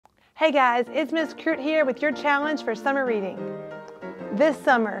Hey guys, it's Miss Crute here with your challenge for summer reading. This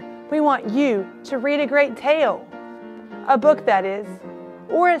summer, we want you to read a great tale. A book, that is.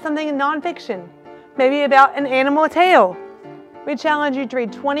 Or something in nonfiction, maybe about an animal tale. We challenge you to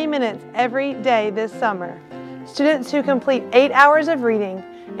read 20 minutes every day this summer. Students who complete 8 hours of reading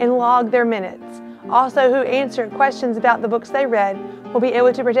and log their minutes, also who answer questions about the books they read, will be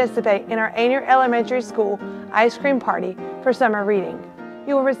able to participate in our Annual Elementary School ice cream party for summer reading.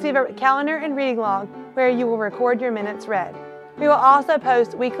 You will receive a calendar and reading log where you will record your minutes read. We will also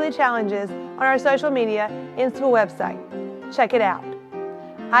post weekly challenges on our social media and school website. Check it out.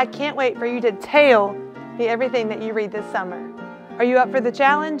 I can't wait for you to tell me everything that you read this summer. Are you up for the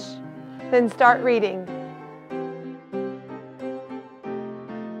challenge? Then start reading.